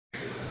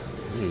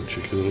Hey,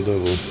 cheeky little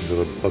devil.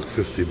 Got a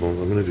 $1.50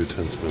 bone. I'm gonna do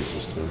 10 spins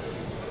this time.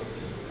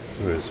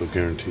 Alright, so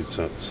guaranteed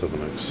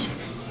 7x.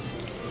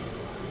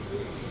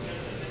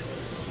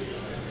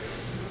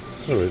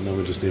 It's alright, now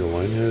we just need a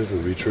line head or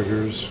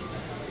re-triggers.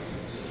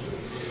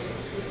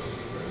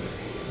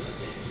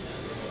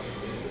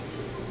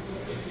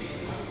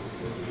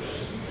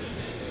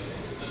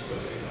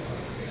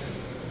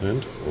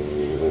 And,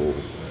 oh,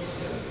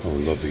 I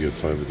would love to get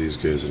 5 of these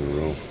guys in a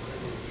row.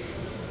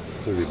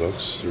 $30,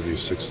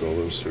 $36,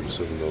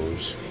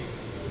 $37.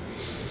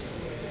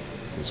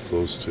 That's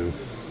close to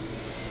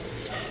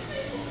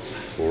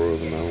 4 of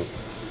them out.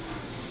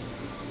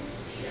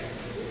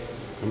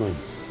 Come on,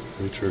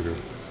 re-trigger.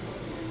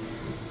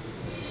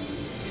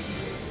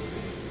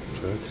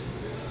 Check.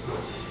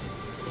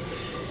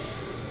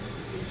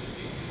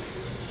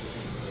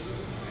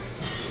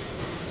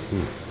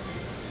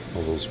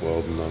 All those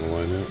wild and not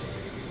aligned yet.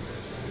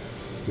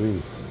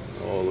 Boom.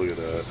 Oh, look at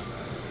that.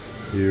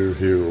 Here,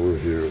 or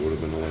here, it would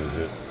have been a line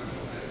hit.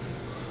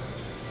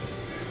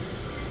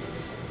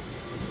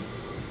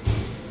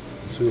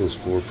 Let's see those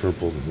 4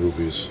 purple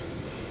rubies.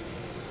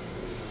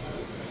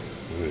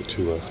 Alright,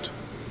 2 left.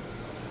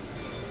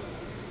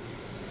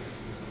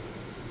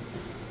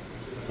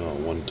 Oh,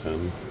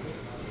 110.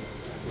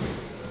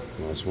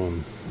 Last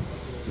one.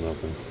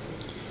 Nothing.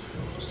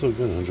 Still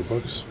good,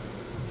 $100.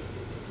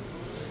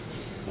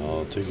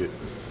 I'll take it.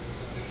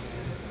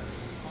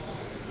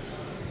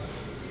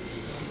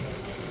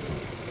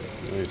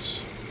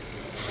 Nice.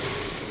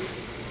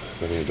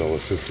 Betting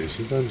 $1.50.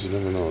 Sometimes you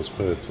never know. Let's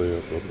probably play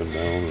up and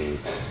down, or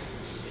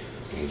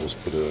I'll just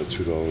put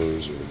 $2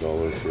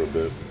 or $1 for a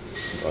bit.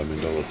 I mean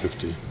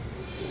 $1.50.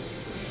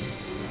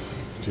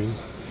 Okay.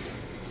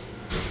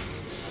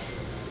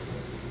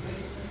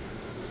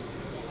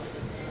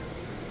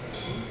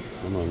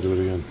 Come on, do it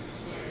again.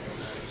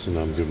 So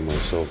now I'm giving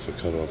myself a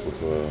cutoff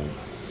of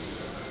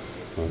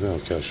I think I'll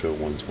cash out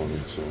 120.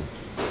 So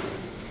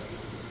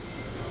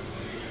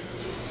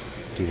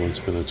do 1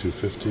 spin at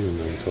 250 and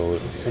then call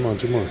it. Come on,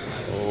 2 more.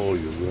 Oh,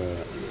 you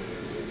rat.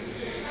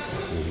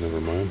 Oh, never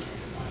mind.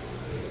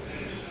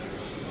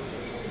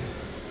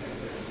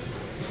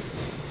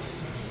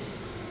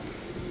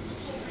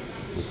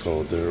 We'll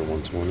call it there at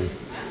 120.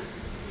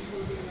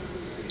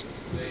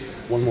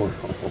 1 more.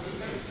 Oh,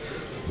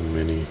 the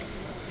mini.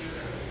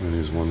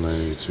 Mini's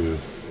 192.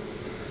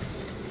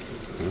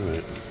 All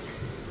right.